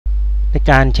ใน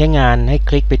การใช้งานให้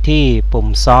คลิกไปที่ปุ่ม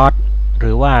Source ห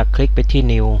รือว่าคลิกไปที่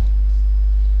New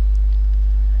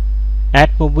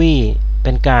Add Movie เ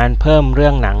ป็นการเพิ่มเรื่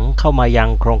องหนังเข้ามายัง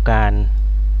โครงการ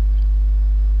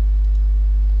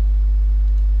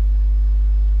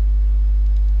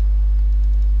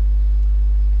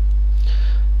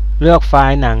เลือกไฟ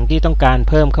ล์หนังที่ต้องการ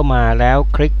เพิ่มเข้ามาแล้ว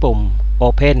คลิกปุ่ม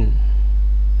Open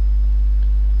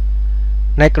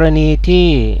ในกรณีที่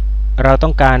เราต้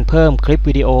องการเพิ่มคลิป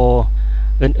วิดีโอ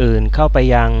อื่นๆเข้าไป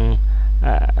ยัง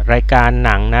รายการห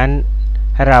นังนั้น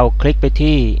ให้เราคลิกไป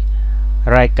ที่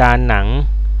รายการหนัง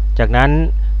จากนั้น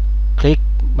คลิก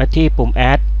มาที่ปุ่ม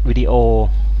Add Video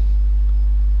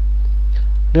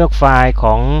เลือกไฟล์ข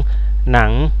องหนั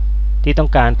งที่ต้อ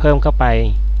งการเพิ่มเข้าไป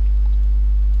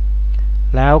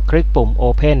แล้วคลิกปุ่ม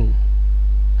Open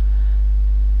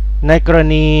ในกร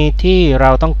ณีที่เร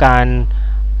าต้องการ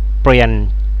เปลี่ยน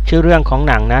ชื่อเรื่องของ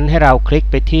หนังนั้นให้เราคลิก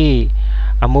ไปที่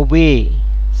Movie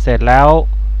เสร็จแล้ว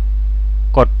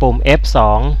กดปุ่ม F2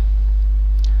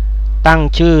 ตั้ง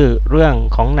ชื่อเรื่อง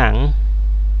ของหนัง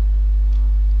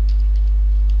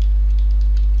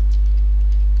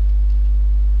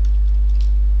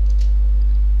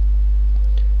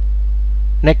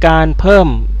ในการเพิ่ม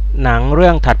หนังเรื่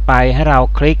องถัดไปให้เรา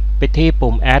คลิกไปที่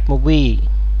ปุ่ม Add Movie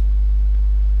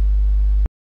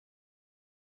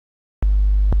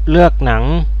เลือกหนัง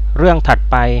เรื่องถัด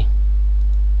ไป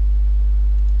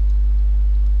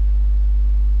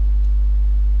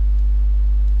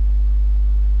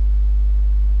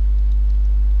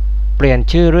เปลี่ยน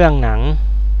ชื่อเรื่องหนัง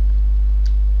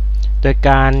โดยก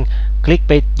ารคลิกไ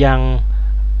ปยัง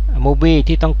Movie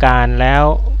ที่ต้องการแล้ว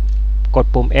กด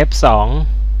ปุ่ม F2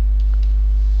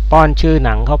 ป้อนชื่อห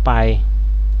นังเข้าไป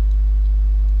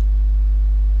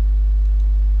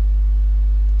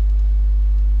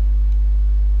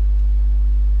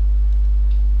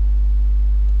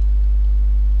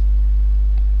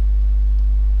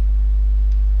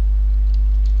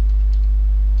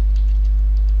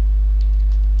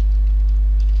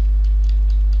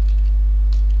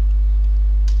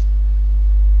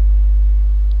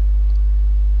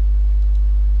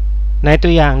ในตั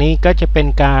วอย่างนี้ก็จะเป็น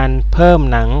การเพิ่ม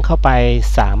หนังเข้าไป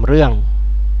3เรื่อง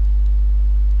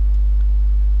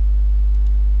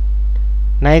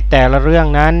ในแต่ละเรื่อง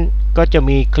นั้นก็จะ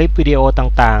มีคลิปวิดีโอ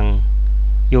ต่าง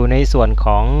ๆอยู่ในส่วนข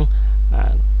อง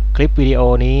คลิปวิดีโอ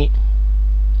นี้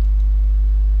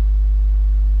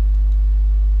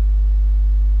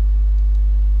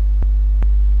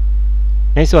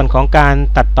ในส่วนของการ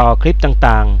ตัดต่อคลิป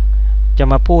ต่างๆจะ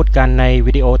มาพูดกันใน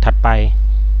วิดีโอถัดไป